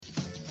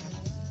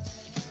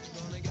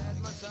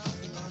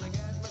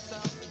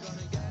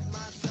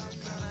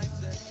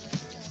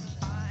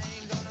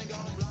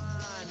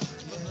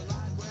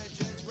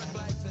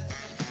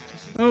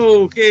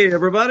Okay,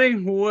 everybody,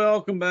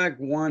 welcome back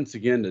once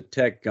again to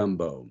Tech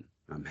Gumbo.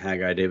 I'm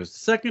Haggai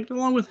Davis II,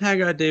 along with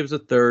Haggai Davis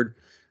III,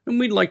 and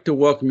we'd like to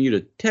welcome you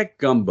to Tech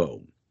Gumbo.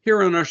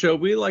 Here on our show,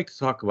 we like to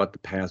talk about the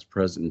past,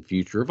 present, and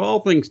future of all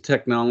things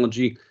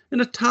technology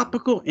in a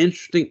topical,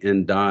 interesting,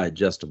 and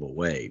digestible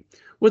way.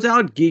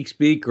 Without geek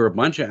speak or a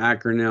bunch of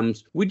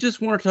acronyms, we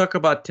just want to talk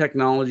about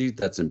technology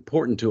that's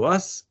important to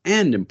us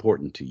and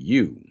important to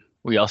you.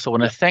 We also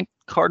want to thank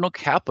Cardinal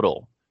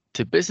Capital.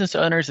 To business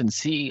owners and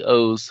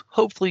CEOs,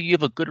 hopefully you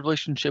have a good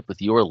relationship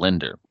with your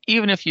lender.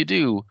 Even if you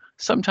do,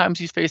 sometimes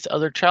you face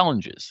other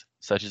challenges,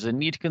 such as a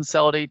need to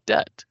consolidate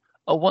debt,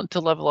 a want to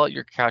level out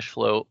your cash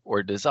flow, or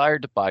a desire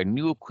to buy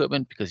new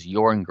equipment because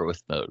you're in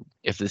growth mode.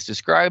 If this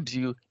describes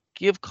you,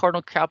 give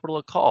Cardinal Capital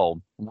a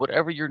call,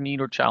 whatever your need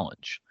or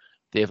challenge.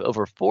 They have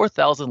over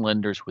 4,000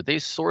 lenders where they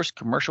source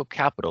commercial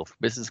capital for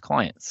business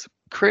clients.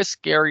 Chris,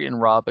 Gary,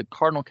 and Rob at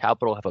Cardinal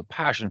Capital have a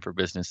passion for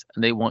business,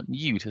 and they want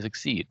you to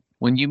succeed.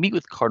 When you meet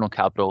with Cardinal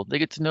Capital, they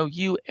get to know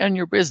you and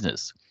your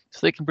business, so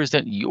they can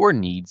present your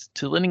needs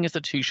to a lending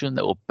institution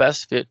that will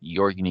best fit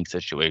your unique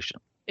situation.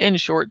 In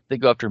short, they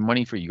go after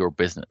money for your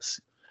business.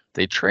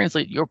 They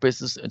translate your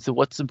business into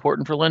what's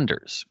important for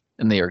lenders,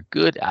 and they are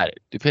good at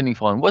it. Depending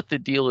upon what the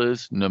deal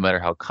is, no matter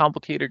how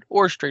complicated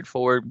or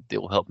straightforward, they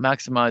will help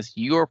maximize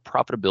your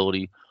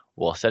profitability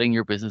while setting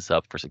your business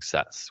up for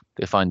success.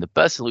 They find the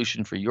best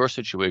solution for your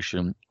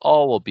situation,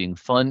 all while being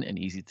fun and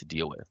easy to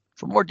deal with.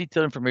 For more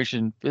detailed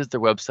information, visit their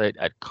website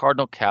at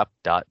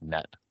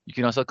cardinalcap.net. You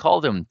can also call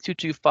them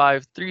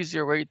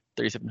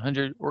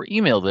 225-308-3700 or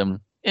email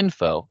them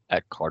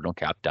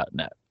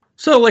info@cardinalcap.net.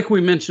 So, like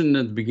we mentioned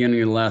at the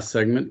beginning of the last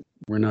segment,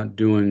 we're not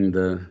doing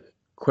the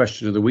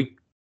question of the week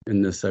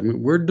in this segment.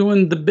 We're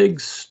doing the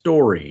big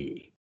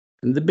story.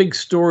 And the big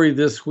story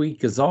this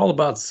week is all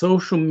about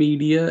social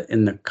media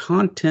and the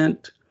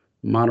content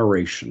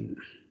moderation.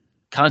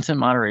 Content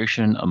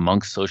moderation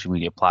amongst social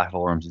media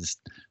platforms is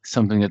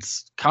something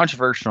that's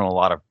controversial in a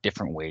lot of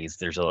different ways.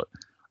 There's a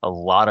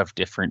lot of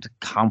different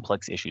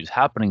complex issues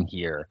happening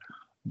here.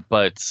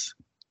 But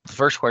the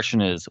first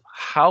question is,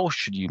 how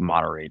should you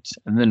moderate?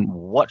 And then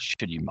what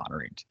should you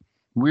moderate?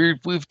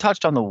 We've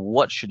touched on the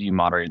what should you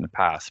moderate in the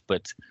past,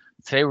 but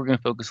today we're going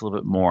to focus a little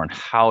bit more on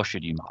how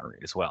should you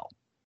moderate as well.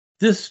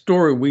 This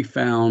story we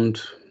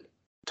found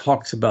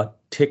talks about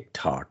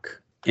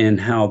TikTok and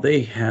how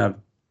they have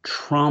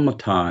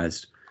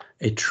traumatized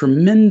a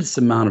tremendous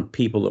amount of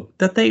people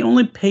that they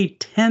only pay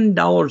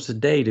 $10 a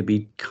day to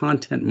be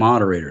content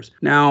moderators.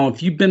 Now,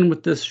 if you've been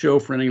with this show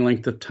for any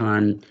length of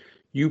time,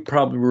 you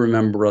probably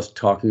remember us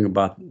talking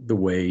about the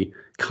way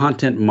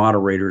content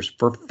moderators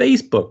for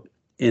Facebook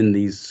in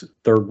these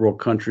third world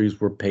countries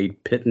were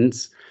paid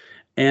pittance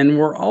and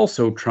were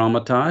also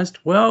traumatized.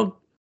 Well,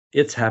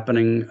 it's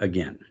happening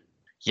again.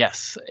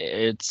 Yes,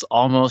 it's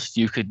almost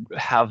you could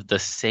have the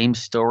same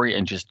story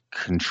and just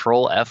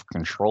Control F,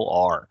 Control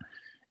R.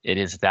 It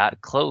is that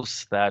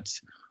close that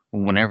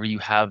whenever you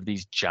have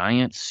these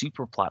giant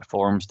super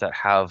platforms that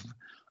have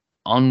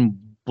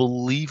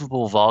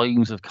unbelievable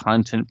volumes of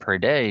content per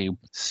day,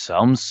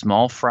 some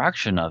small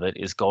fraction of it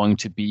is going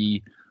to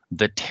be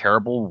the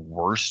terrible,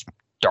 worst,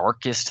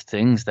 darkest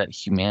things that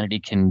humanity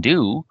can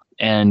do.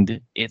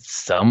 And it's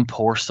some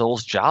poor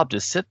soul's job to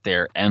sit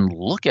there and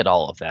look at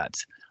all of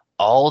that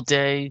all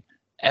day,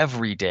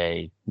 every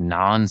day,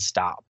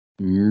 nonstop.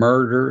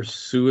 Murder,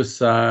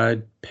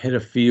 suicide,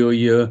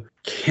 pedophilia,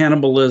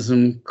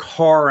 cannibalism,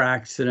 car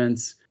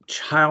accidents,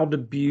 child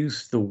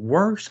abuse, the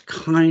worst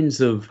kinds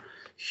of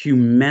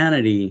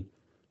humanity.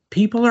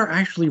 People are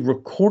actually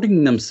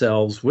recording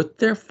themselves with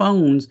their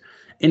phones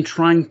and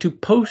trying to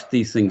post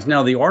these things.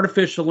 Now, the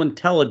artificial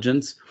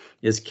intelligence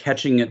is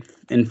catching it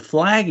and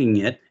flagging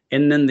it,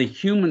 and then the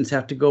humans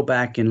have to go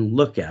back and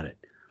look at it.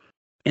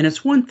 And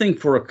it's one thing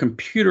for a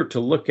computer to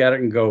look at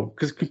it and go,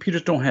 because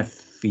computers don't have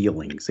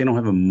feelings, they don't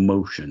have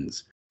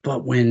emotions.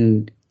 But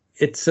when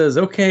it says,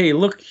 okay,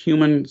 look,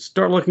 human,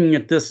 start looking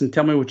at this and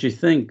tell me what you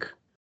think.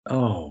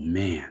 Oh,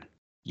 man.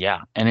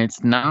 Yeah. And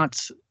it's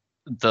not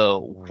the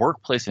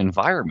workplace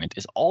environment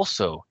is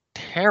also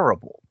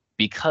terrible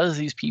because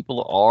these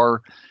people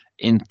are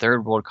in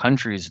third world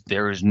countries.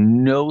 There is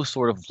no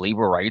sort of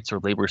labor rights or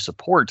labor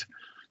support.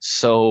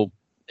 So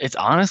it's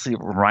honestly, it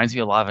reminds me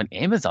a lot of an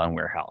Amazon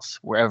warehouse,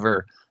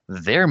 wherever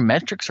their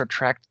metrics are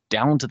tracked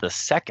down to the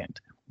second.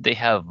 They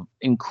have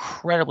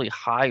incredibly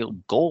high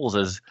goals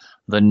as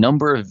the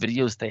number of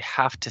videos they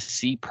have to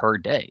see per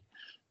day.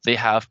 They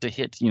have to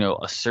hit,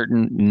 a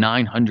certain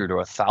 900 or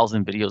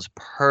 1,000 videos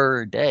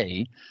per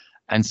day.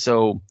 And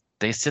so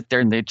they sit there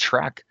and they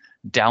track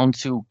down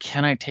to,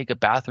 can I take a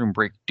bathroom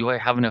break? Do I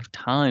have enough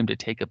time to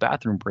take a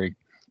bathroom break?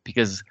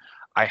 Because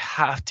I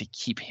have to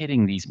keep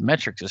hitting these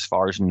metrics as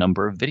far as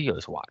number of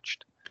videos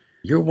watched.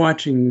 You're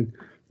watching,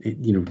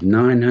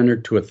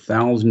 900 to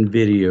 1,000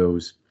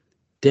 videos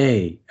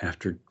day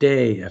after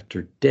day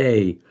after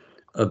day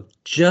of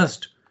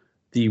just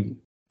the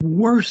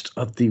worst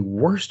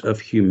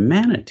of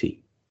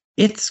humanity.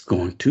 It's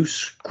going to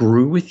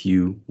screw with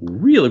you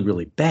really,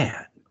 really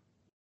bad.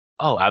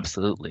 Oh,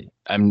 absolutely.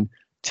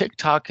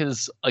 TikTok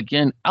has,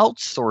 again,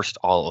 outsourced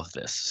all of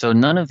this. So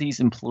none of these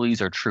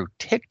employees are true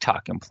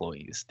TikTok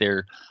employees.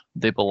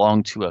 They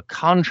belong to a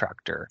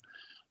contractor.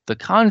 The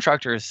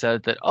contractor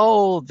said that,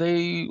 oh,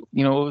 they,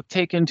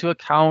 take into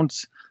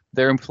account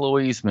their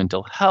employees'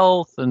 mental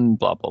health and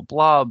blah, blah,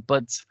 blah.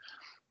 But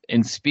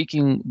in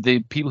speaking, the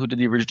people who did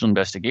the original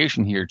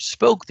investigation here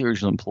spoke to the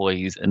original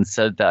employees and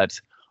said that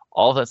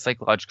all that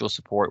psychological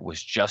support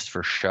was just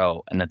for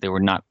show and that they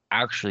were not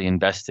actually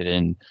invested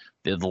in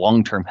the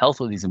long-term health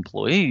of these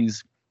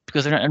employees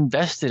because they're not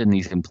invested in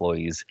these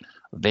employees.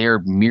 They are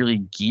merely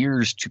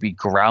gears to be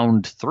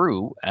ground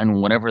through,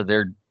 and whenever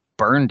they're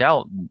burned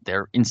out,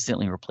 they're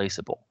instantly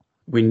replaceable.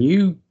 When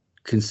you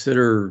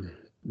consider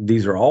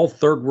these are all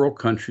third world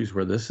countries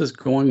where this is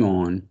going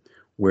on,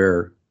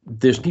 where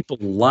there's people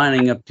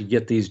lining up to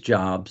get these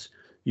jobs,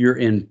 you're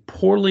in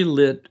poorly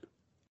lit,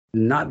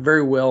 not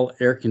very well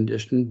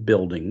air-conditioned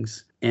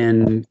buildings,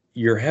 and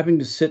you're having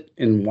to sit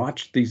and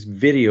watch these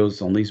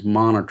videos on these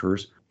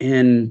monitors,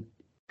 and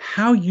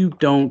how you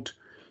don't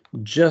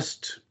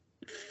just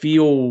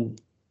feel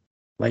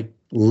like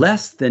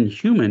less than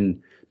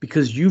human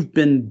because you've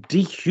been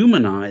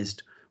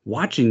dehumanized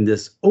watching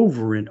this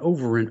over and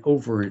over and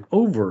over and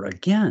over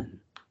again.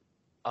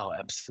 Oh,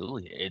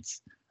 absolutely.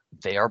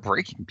 They are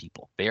breaking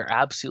people. They are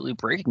absolutely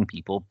breaking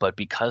people, but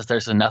because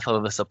there's enough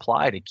of a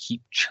supply to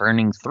keep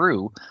churning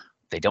through,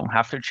 they don't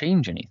have to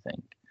change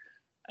anything.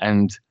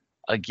 And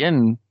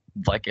again,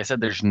 like I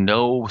said, there's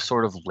no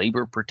sort of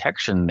labor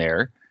protection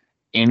there.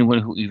 Anyone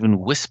who even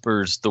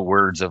whispers the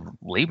words of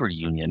labor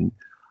union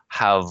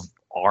have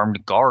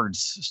armed guards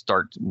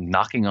start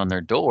knocking on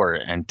their door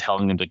and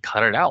telling them to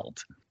cut it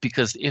out.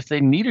 Because if they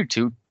needed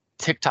to,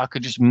 TikTok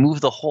could just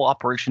move the whole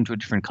operation to a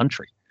different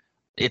country.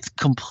 It's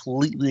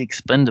completely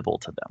expendable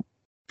to them.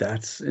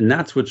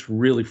 That's what's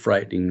really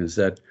frightening, is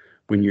that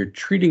when you're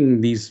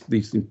treating these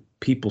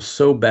people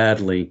so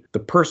badly, the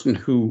person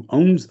who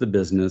owns the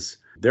business,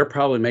 they're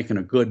probably making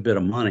a good bit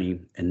of money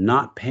and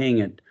not paying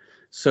it.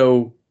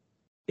 So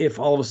if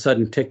all of a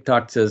sudden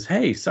TikTok says,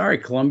 hey, sorry,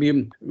 Colombia,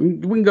 we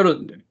can go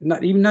to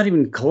not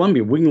even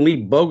Colombia, we can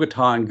leave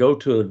Bogota and go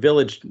to a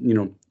village,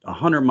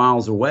 100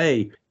 miles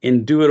away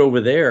and do it over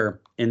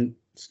there, and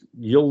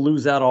you'll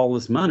lose out all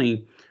this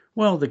money.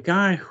 Well, the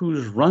guy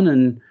who's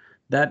running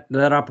that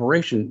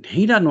operation,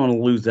 he doesn't want to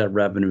lose that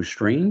revenue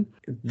stream.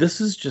 This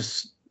is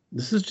just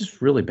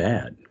really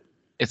bad.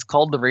 It's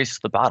called the race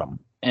to the bottom,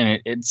 and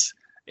it's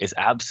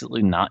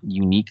absolutely not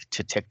unique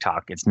to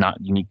TikTok. It's not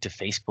unique to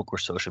Facebook or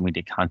social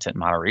media content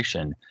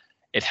moderation.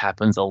 It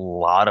happens a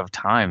lot of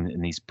time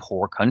in these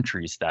poor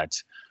countries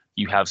that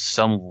you have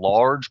some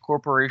large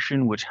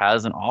corporation which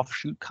has an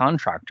offshoot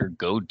contractor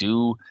go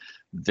do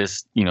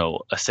this,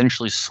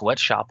 essentially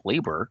sweatshop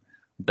labor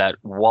that,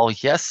 while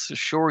yes,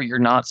 sure, you're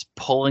not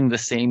pulling the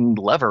same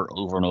lever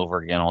over and over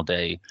again all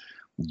day,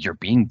 you're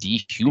being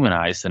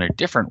dehumanized in a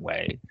different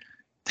way.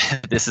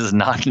 This is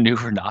not new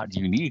or not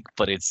unique,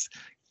 but it's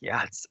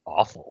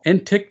awful.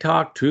 And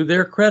TikTok, to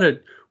their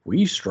credit,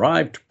 we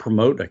strive to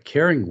promote a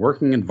caring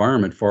working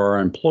environment for our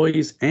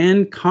employees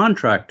and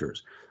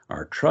contractors.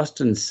 Our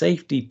trust and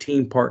safety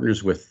team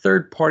partners with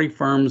third-party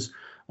firms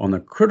on the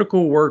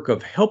critical work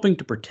of helping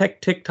to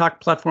protect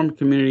TikTok platform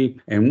community,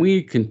 and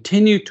we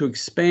continue to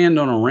expand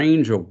on a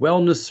range of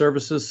wellness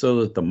services so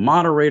that the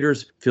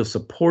moderators feel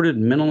supported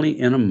mentally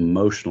and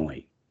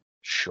emotionally.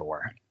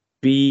 Sure.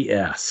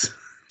 BS.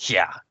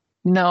 Yeah.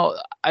 Now,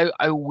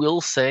 I will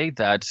say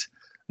that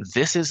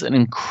this is an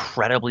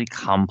incredibly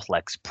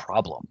complex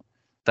problem,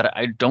 that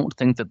I don't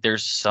think that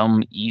there's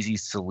some easy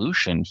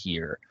solution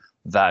here,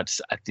 that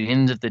at the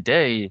end of the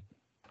day,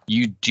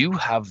 you do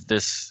have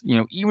this,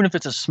 even if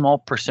it's a small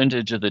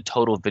percentage of the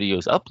total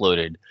videos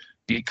uploaded,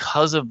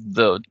 because of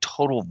the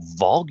total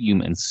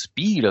volume and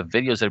speed of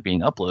videos that are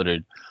being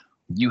uploaded,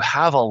 you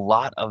have a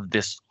lot of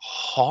this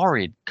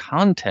horrid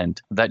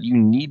content that you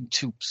need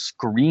to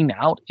screen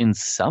out in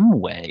some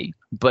way.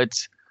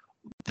 But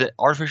the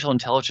artificial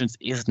intelligence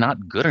is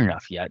not good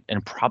enough yet,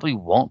 and probably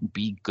won't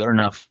be good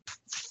enough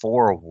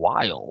for a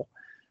while.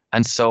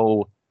 And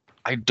so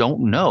I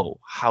don't know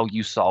how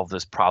you solve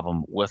this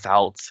problem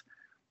without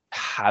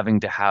having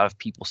to have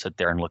people sit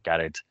there and look at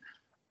it,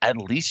 at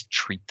least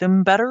treat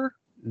them better.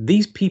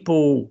 These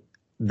people,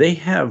 they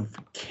have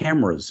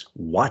cameras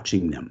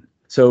watching them.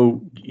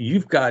 So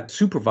you've got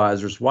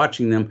supervisors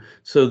watching them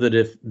so that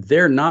if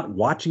they're not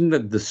watching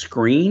the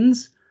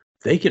screens,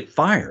 they get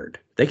fired.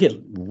 They get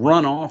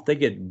run off. They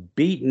get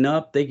beaten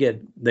up. They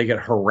get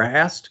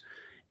harassed.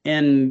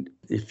 And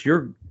if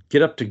you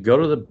get up to go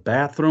to the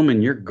bathroom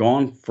and you're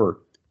gone for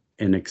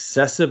an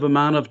excessive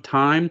amount of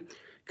time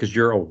because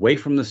you're away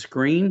from the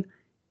screen,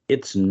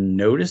 it's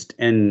noticed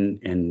and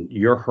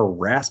you're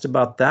harassed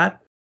about that.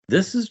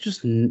 This is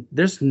just,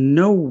 there's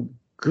no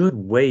good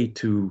way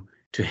to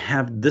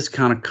have this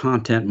kind of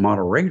content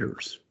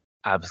moderators.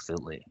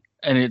 Absolutely.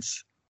 And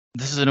this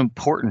is an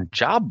important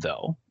job,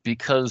 though,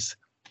 because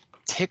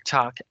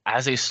TikTok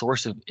as a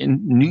source of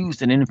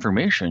news and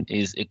information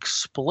is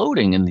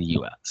exploding in the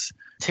US.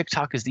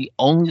 TikTok is the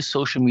only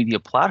social media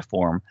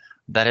platform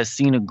that has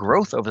seen a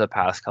growth over the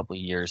past couple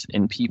of years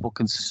in people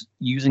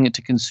using it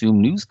to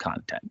consume news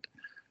content.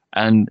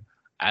 And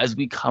as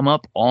we come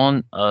up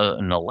on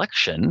an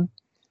election,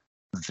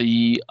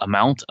 the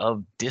amount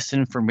of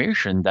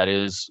disinformation that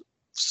is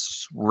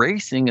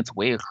racing its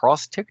way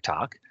across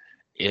TikTok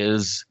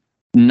is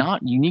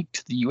not unique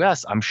to the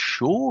US. I'm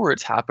sure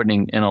it's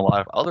happening in a lot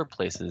of other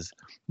places,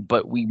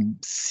 but we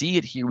see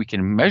it here, we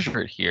can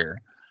measure it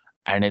here.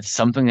 And it's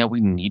something that we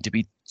need to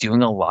be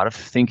doing a lot of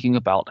thinking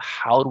about.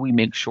 How do we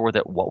make sure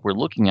that what we're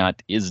looking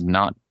at is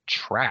not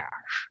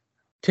trash?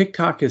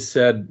 TikTok has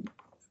said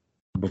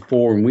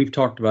before, and we've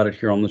talked about it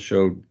here on the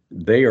show,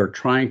 they are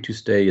trying to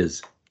stay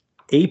as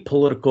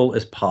apolitical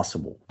as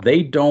possible.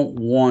 They don't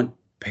want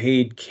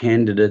paid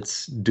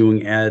candidates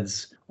doing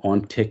ads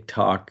on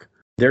TikTok.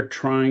 They're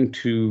trying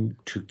to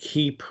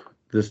keep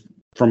this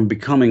from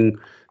becoming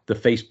the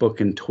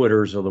Facebook and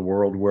Twitters of the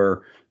world,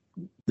 where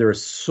there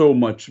is so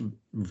much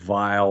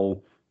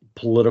vile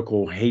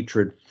political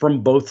hatred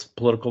from both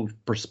political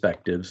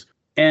perspectives,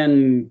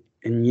 and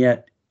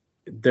yet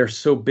they're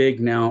so big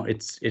now,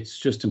 it's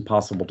just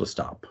impossible to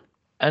stop.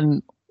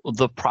 And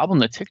the problem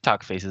that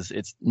TikTok faces,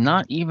 it's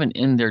not even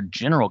in their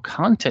general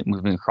content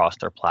moving across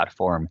their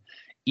platform,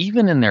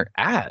 even in their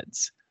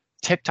ads.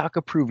 TikTok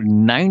approved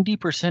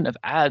 90% of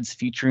ads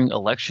featuring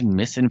election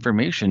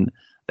misinformation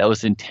that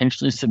was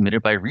intentionally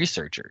submitted by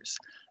researchers.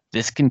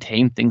 This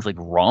contained things like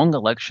wrong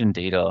election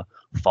data,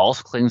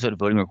 false claims about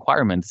voting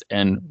requirements,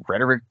 and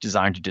rhetoric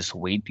designed to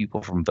dissuade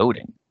people from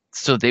voting.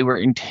 So they were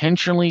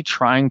intentionally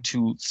trying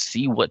to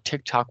see what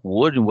TikTok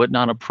would and would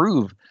not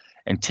approve,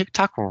 and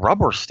TikTok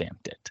rubber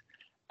stamped it.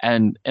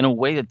 And in a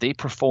way that they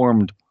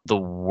performed the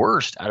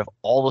worst out of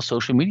all the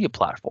social media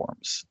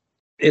platforms.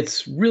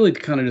 It's really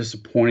kind of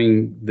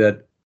disappointing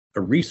that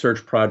a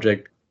research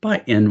project by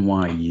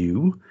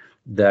NYU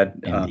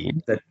that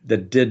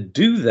did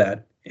do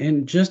that,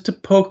 and just to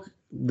poke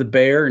the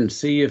bear and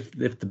see if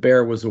the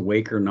bear was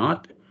awake or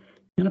not.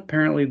 And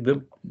apparently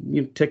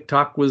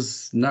TikTok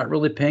was not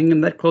really paying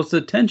them that close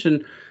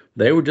attention.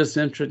 They were just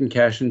interested in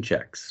cashing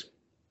checks.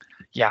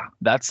 Yeah,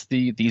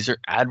 these are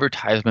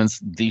advertisements.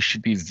 These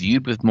should be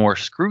viewed with more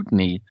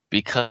scrutiny,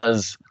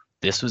 because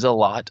this was a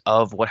lot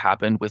of what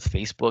happened with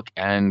Facebook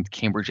and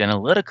Cambridge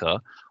Analytica,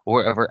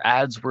 wherever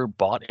ads were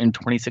bought in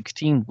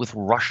 2016 with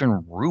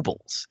Russian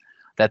rubles,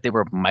 that they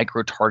were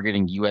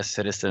micro-targeting U.S.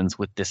 citizens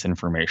with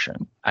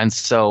disinformation. And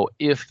so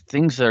if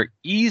things are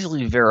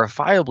easily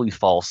verifiably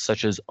false,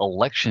 such as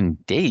election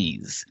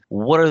days,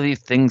 what are the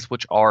things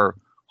which are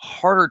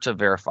harder to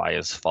verify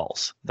as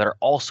false that are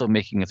also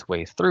making its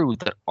way through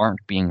that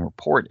aren't being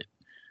reported?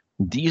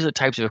 These are the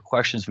types of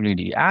questions we need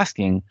to be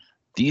asking.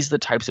 These are the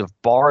types of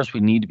bars we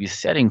need to be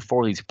setting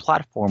for these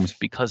platforms,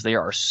 because they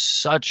are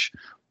such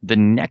the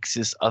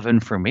nexus of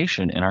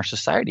information in our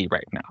society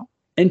right now.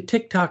 And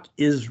TikTok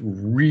is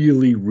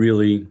really,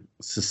 really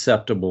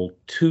susceptible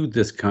to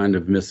this kind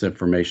of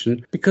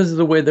misinformation because of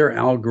the way their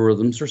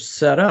algorithms are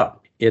set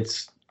up.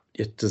 It's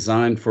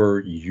designed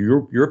for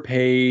your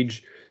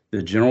page,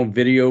 the general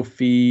video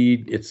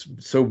feed. It's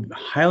so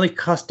highly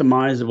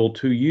customizable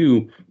to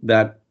you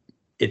that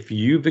if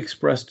you've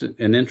expressed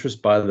an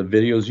interest by the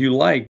videos you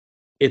like,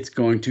 it's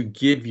going to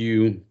give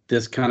you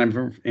this kind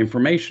of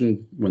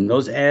information. When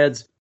those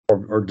ads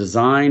are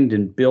designed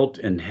and built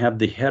and have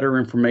the header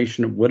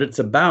information of what it's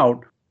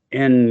about,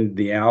 and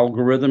the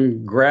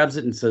algorithm grabs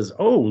it and says,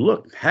 oh,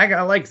 look,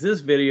 Haggai likes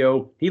this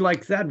video, he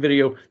likes that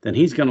video, then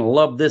he's going to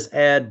love this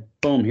ad.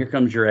 Boom, here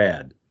comes your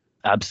ad.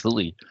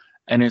 Absolutely.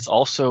 And it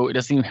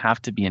doesn't even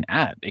have to be an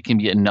ad. It can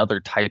be another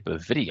type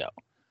of video.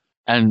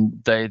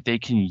 And they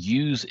can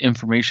use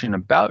information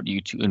about you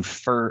to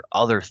infer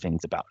other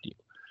things about you.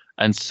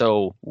 And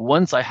so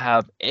once I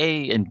have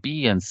A and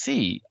B and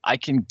C, I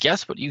can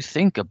guess what you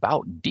think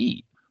about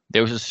D.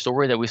 There was a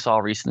story that we saw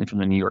recently from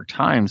the New York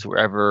Times,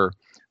 wherever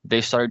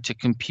they started to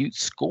compute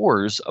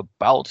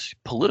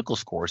political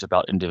scores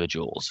about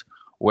individuals,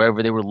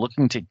 wherever they were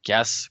looking to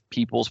guess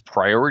people's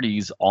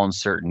priorities on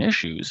certain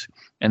issues.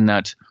 And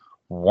that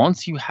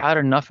once you had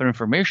enough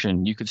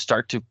information, you could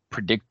start to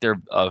predict their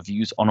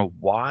views on a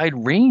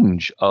wide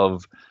range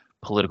of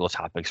political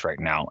topics right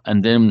now.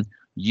 And then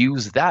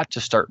use that to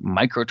start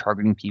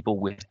micro-targeting people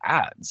with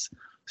ads,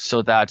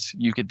 so that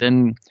you could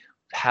then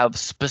have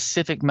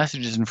specific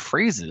messages and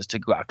phrases to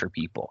go after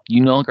people.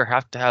 You no longer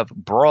have to have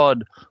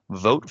broad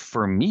vote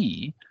for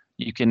me.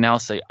 You can now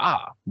say,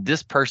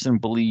 this person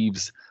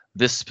believes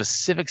this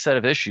specific set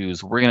of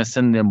issues. We're going to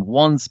send them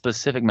one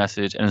specific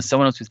message, and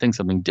someone else who thinks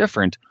something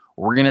different,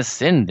 we're going to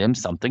send them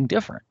something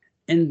different.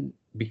 And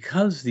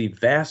because the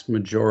vast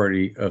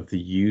majority of the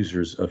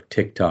users of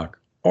TikTok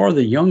are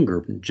the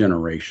younger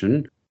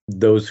generation,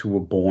 those who were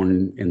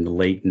born in the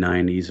late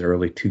 90s,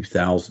 early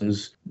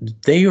 2000s,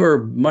 they are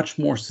much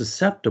more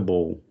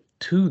susceptible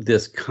to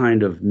this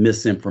kind of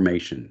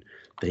misinformation.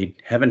 They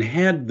haven't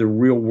had the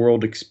real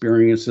world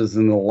experiences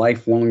and the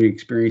lifelong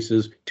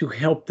experiences to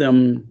help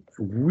them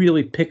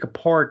really pick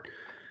apart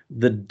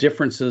the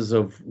differences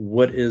of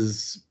what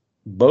is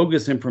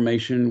bogus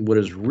information, what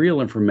is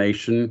real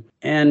information,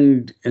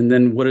 and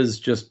then what is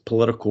just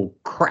political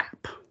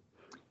crap.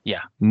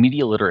 Yeah,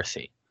 media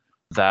literacy.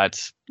 That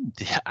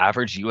the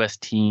average US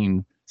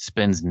teen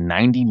spends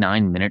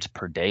 99 minutes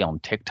per day on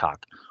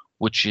TikTok,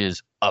 which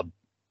is a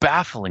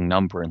baffling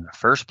number in the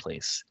first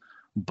place.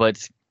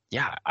 But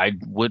yeah, I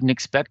wouldn't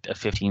expect a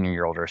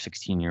 15-year-old or a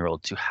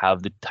 16-year-old to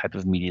have the type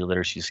of media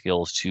literacy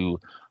skills to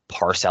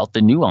parse out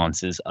the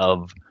nuances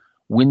of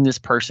when this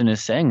person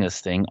is saying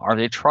this thing, are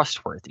they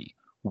trustworthy?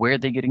 Where are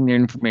they getting their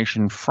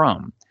information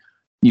from?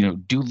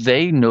 Do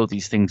they know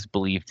these things,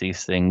 believe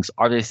these things?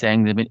 Are they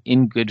saying them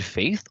in good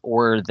faith,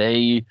 or are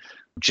they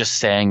just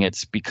saying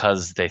it's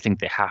because they think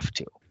they have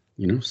to?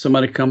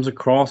 Somebody comes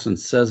across and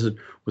says it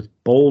with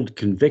bold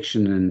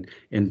conviction,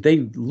 and they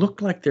look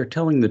like they're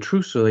telling the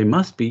truth, so they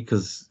must be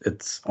because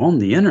it's on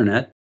the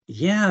internet.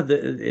 Yeah,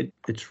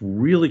 it's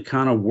really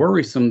kind of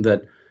worrisome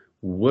that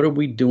what are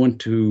we doing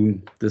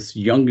to this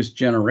youngest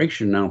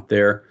generation out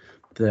there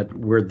that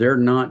where they're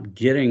not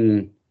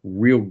getting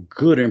real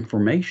good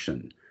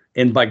information.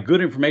 And by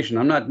good information,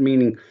 I'm not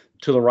meaning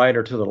to the right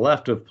or to the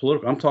left of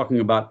political. I'm talking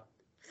about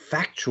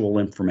factual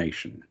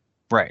information.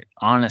 Right.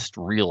 Honest,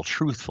 real,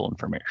 truthful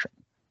information.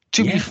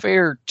 To be Yeah.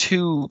 fair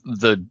to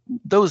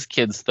those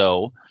kids,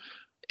 though,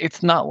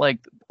 it's not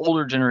like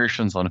older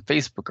generations on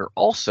Facebook are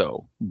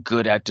also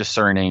good at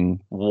discerning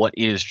what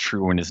is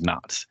true and is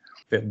not.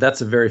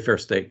 That's a very fair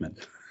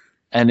statement.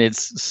 And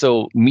it's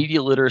so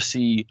media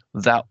literacy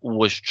that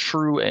was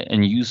true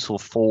and useful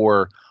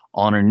for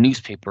on a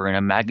newspaper, in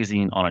a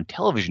magazine, on a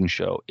television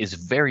show is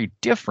very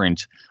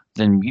different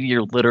than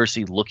media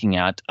literacy looking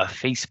at a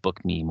Facebook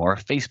meme or a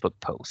Facebook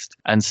post.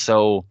 And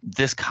so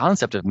this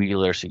concept of media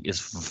literacy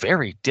is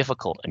very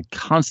difficult and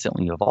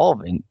constantly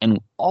evolving. And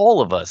all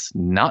of us,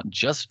 not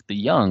just the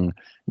young,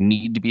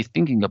 need to be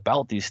thinking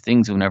about these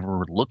things whenever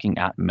we're looking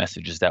at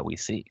messages that we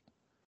see.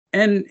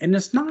 And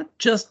it's not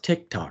just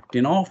TikTok,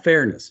 in all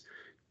fairness.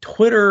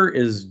 Twitter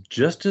is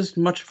just as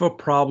much of a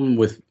problem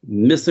with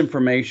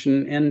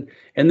misinformation,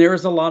 and there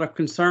is a lot of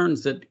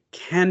concerns that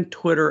can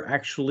Twitter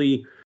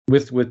actually,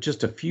 with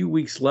just a few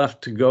weeks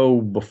left to go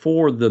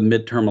before the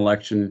midterm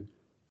election,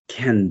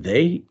 can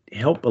they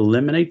help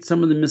eliminate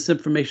some of the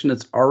misinformation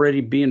that's already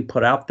being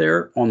put out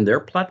there on their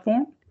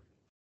platform?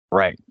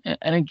 Right.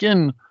 And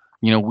again,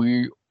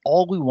 we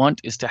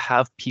want is to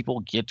have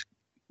people get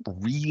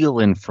real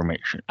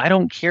information. I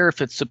don't care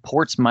if it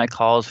supports my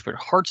cause, if it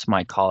hurts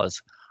my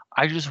cause.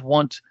 I just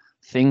want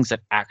things that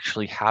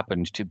actually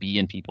happened to be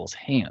in people's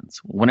hands.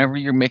 Whenever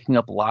you're making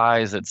up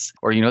lies,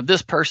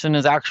 this person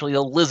is actually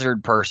a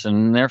lizard person,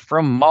 and they're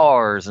from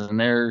Mars, and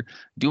they're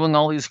doing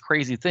all these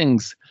crazy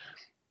things.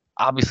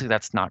 Obviously,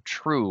 that's not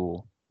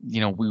true.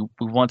 We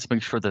want to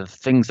make sure that the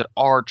things that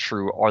are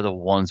true are the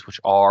ones which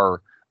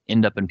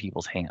end up in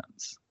people's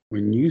hands.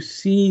 When you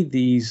see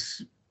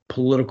these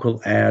political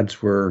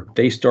ads where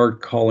they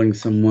start calling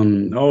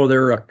someone, oh,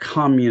 they're a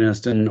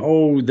communist, and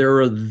oh,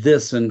 they're a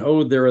this, and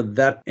oh, they're a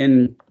that,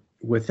 and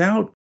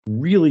without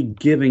really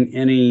giving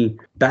any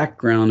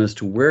background as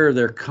to where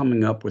they're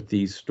coming up with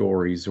these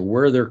stories or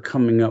where they're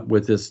coming up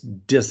with this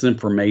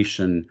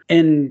disinformation.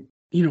 And,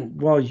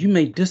 while you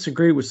may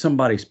disagree with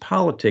somebody's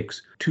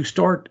politics, to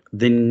start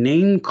the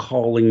name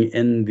calling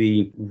and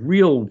the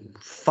real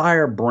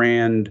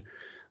firebrand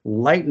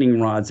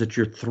lightning rods that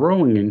you're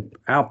throwing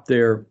out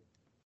there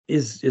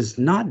is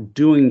not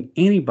doing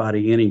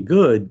anybody any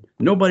good.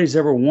 Nobody's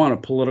ever won a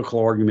political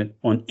argument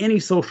on any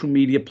social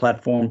media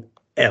platform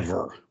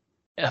ever.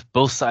 Yeah,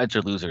 both sides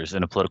are losers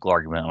in a political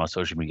argument on a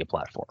social media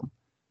platform.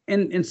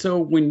 And so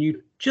when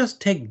you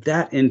just take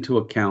that into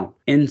account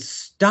and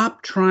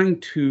stop trying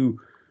to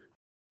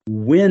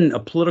win a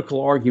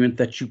political argument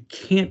that you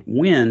can't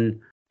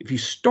win, if you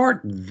start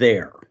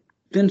there,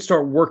 then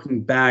start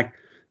working back,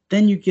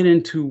 then you get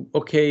into,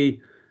 okay,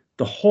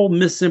 the whole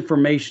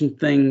misinformation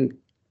thing.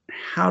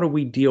 How do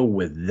we deal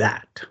with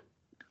that?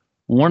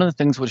 One of the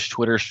things which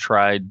Twitter's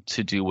tried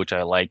to do, which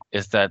I like,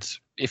 is that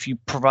if you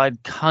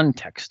provide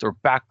context or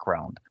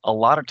background, a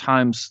lot of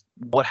times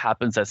what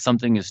happens that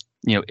something is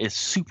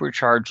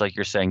supercharged, like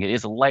you're saying, it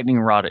is a lightning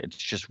rod. It's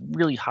just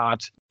really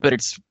hot, but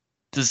it's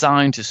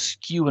designed to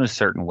skew in a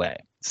certain way.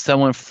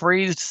 Someone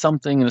phrased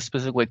something in a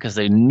specific way because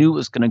they knew it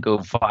was going to go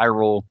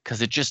viral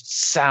because it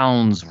just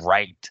sounds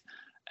right.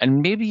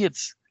 And maybe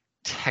it's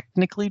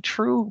technically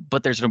true,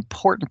 but there's an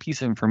important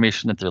piece of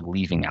information that they're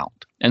leaving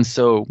out. And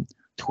so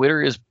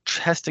Twitter is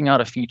testing out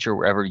a feature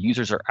wherever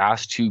users are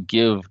asked to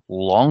give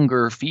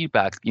longer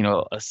feedback,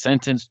 a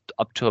sentence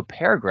up to a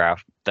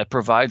paragraph that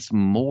provides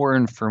more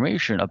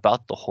information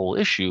about the whole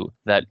issue,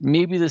 that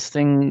maybe this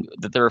thing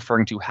that they're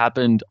referring to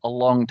happened a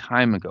long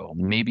time ago.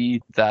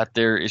 Maybe that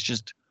there is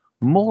just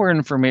more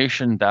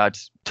information that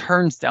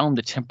turns down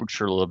the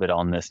temperature a little bit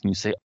on this. And you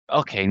say,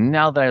 okay,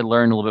 now that I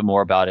learned a little bit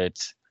more about it,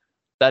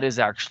 that is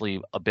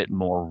actually a bit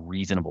more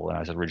reasonable than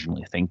I was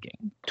originally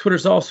thinking.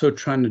 Twitter's also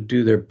trying to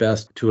do their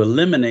best to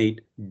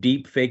eliminate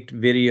deep-faked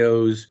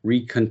videos,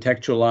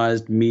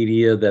 recontextualized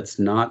media that's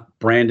not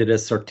branded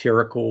as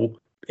satirical.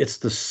 It's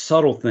the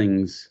subtle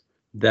things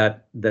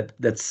that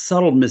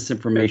subtle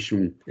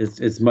misinformation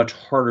is much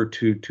harder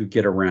to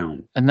get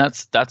around. And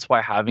that's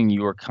why having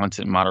your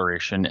content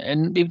moderation,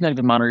 and maybe not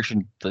even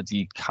moderation, but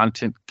the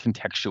content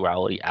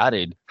contextuality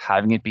added,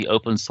 having it be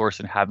open source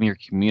and having your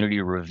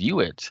community review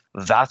it,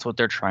 that's what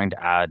they're trying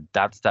to add.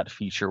 That's that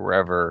feature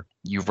wherever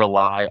you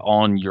rely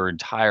on your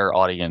entire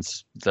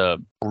audience, the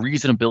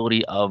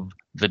reasonability of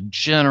the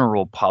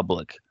general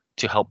public,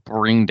 to help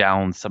bring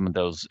down some of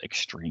those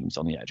extremes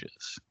on the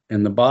edges.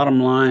 And the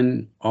bottom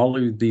line, all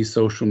of these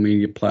social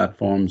media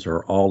platforms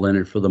are all in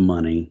it for the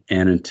money.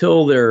 And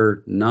until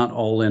they're not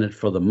all in it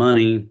for the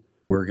money,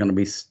 we're going to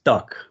be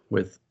stuck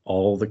with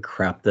all the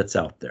crap that's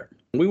out there.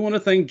 We want to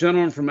thank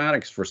General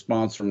Informatics for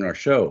sponsoring our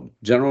show.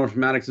 General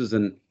Informatics is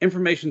an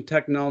information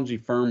technology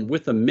firm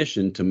with a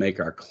mission to make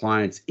our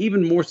clients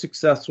even more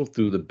successful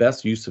through the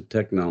best use of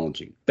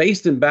technology.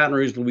 Based in Baton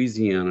Rouge,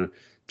 Louisiana,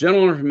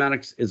 General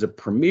Informatics is a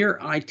premier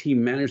IT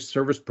managed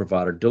service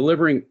provider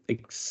delivering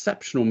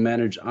exceptional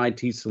managed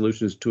IT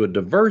solutions to a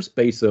diverse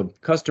base of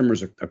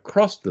customers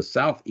across the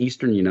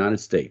southeastern United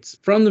States.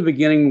 From the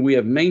beginning, we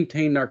have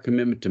maintained our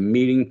commitment to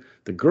meeting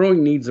the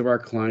growing needs of our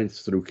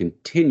clients through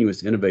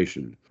continuous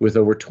innovation. With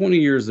over 20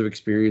 years of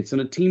experience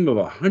and a team of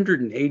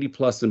 180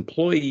 plus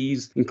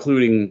employees,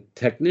 including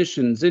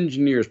technicians,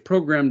 engineers,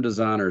 program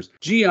designers,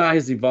 GI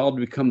has evolved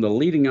to become the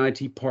leading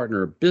IT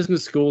partner of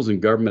business schools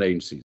and government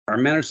agencies. Our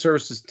managed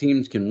services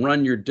teams can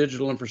run your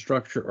digital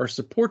infrastructure or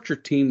support your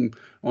team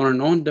on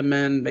an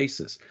on-demand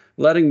basis,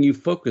 letting you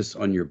focus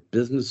on your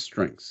business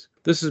strengths.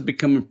 This has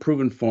become a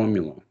proven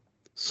formula.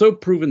 So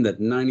proven that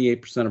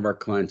 98% of our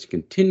clients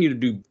continue to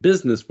do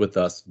business with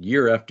us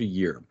year after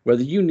year.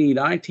 Whether you need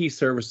IT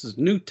services,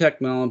 new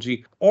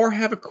technology, or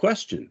have a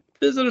question,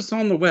 visit us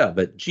on the web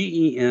at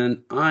geninf.com.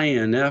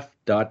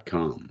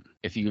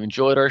 If you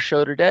enjoyed our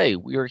show today,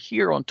 we are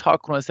here on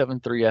Talk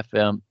 107.3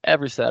 FM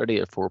every Saturday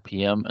at 4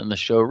 p.m. and the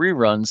show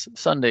reruns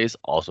Sundays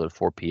also at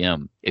 4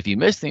 p.m. If you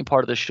missed any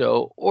part of the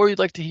show or you'd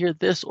like to hear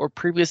this or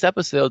previous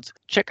episodes,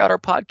 check out our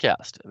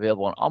podcast,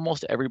 available on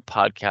almost every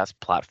podcast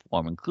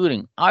platform,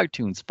 including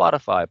iTunes,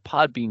 Spotify,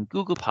 Podbean,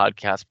 Google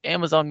Podcasts,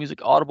 Amazon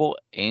Music, Audible,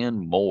 and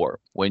more.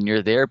 When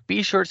you're there,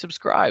 be sure to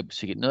subscribe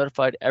so you get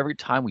notified every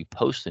time we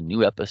post a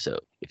new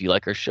episode. If you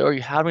like our show or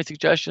you have any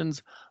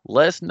suggestions,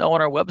 let us know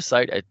on our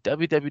website at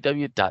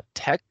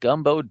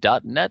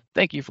www.techgumbo.net.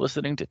 Thank you for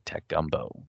listening to Tech Gumbo.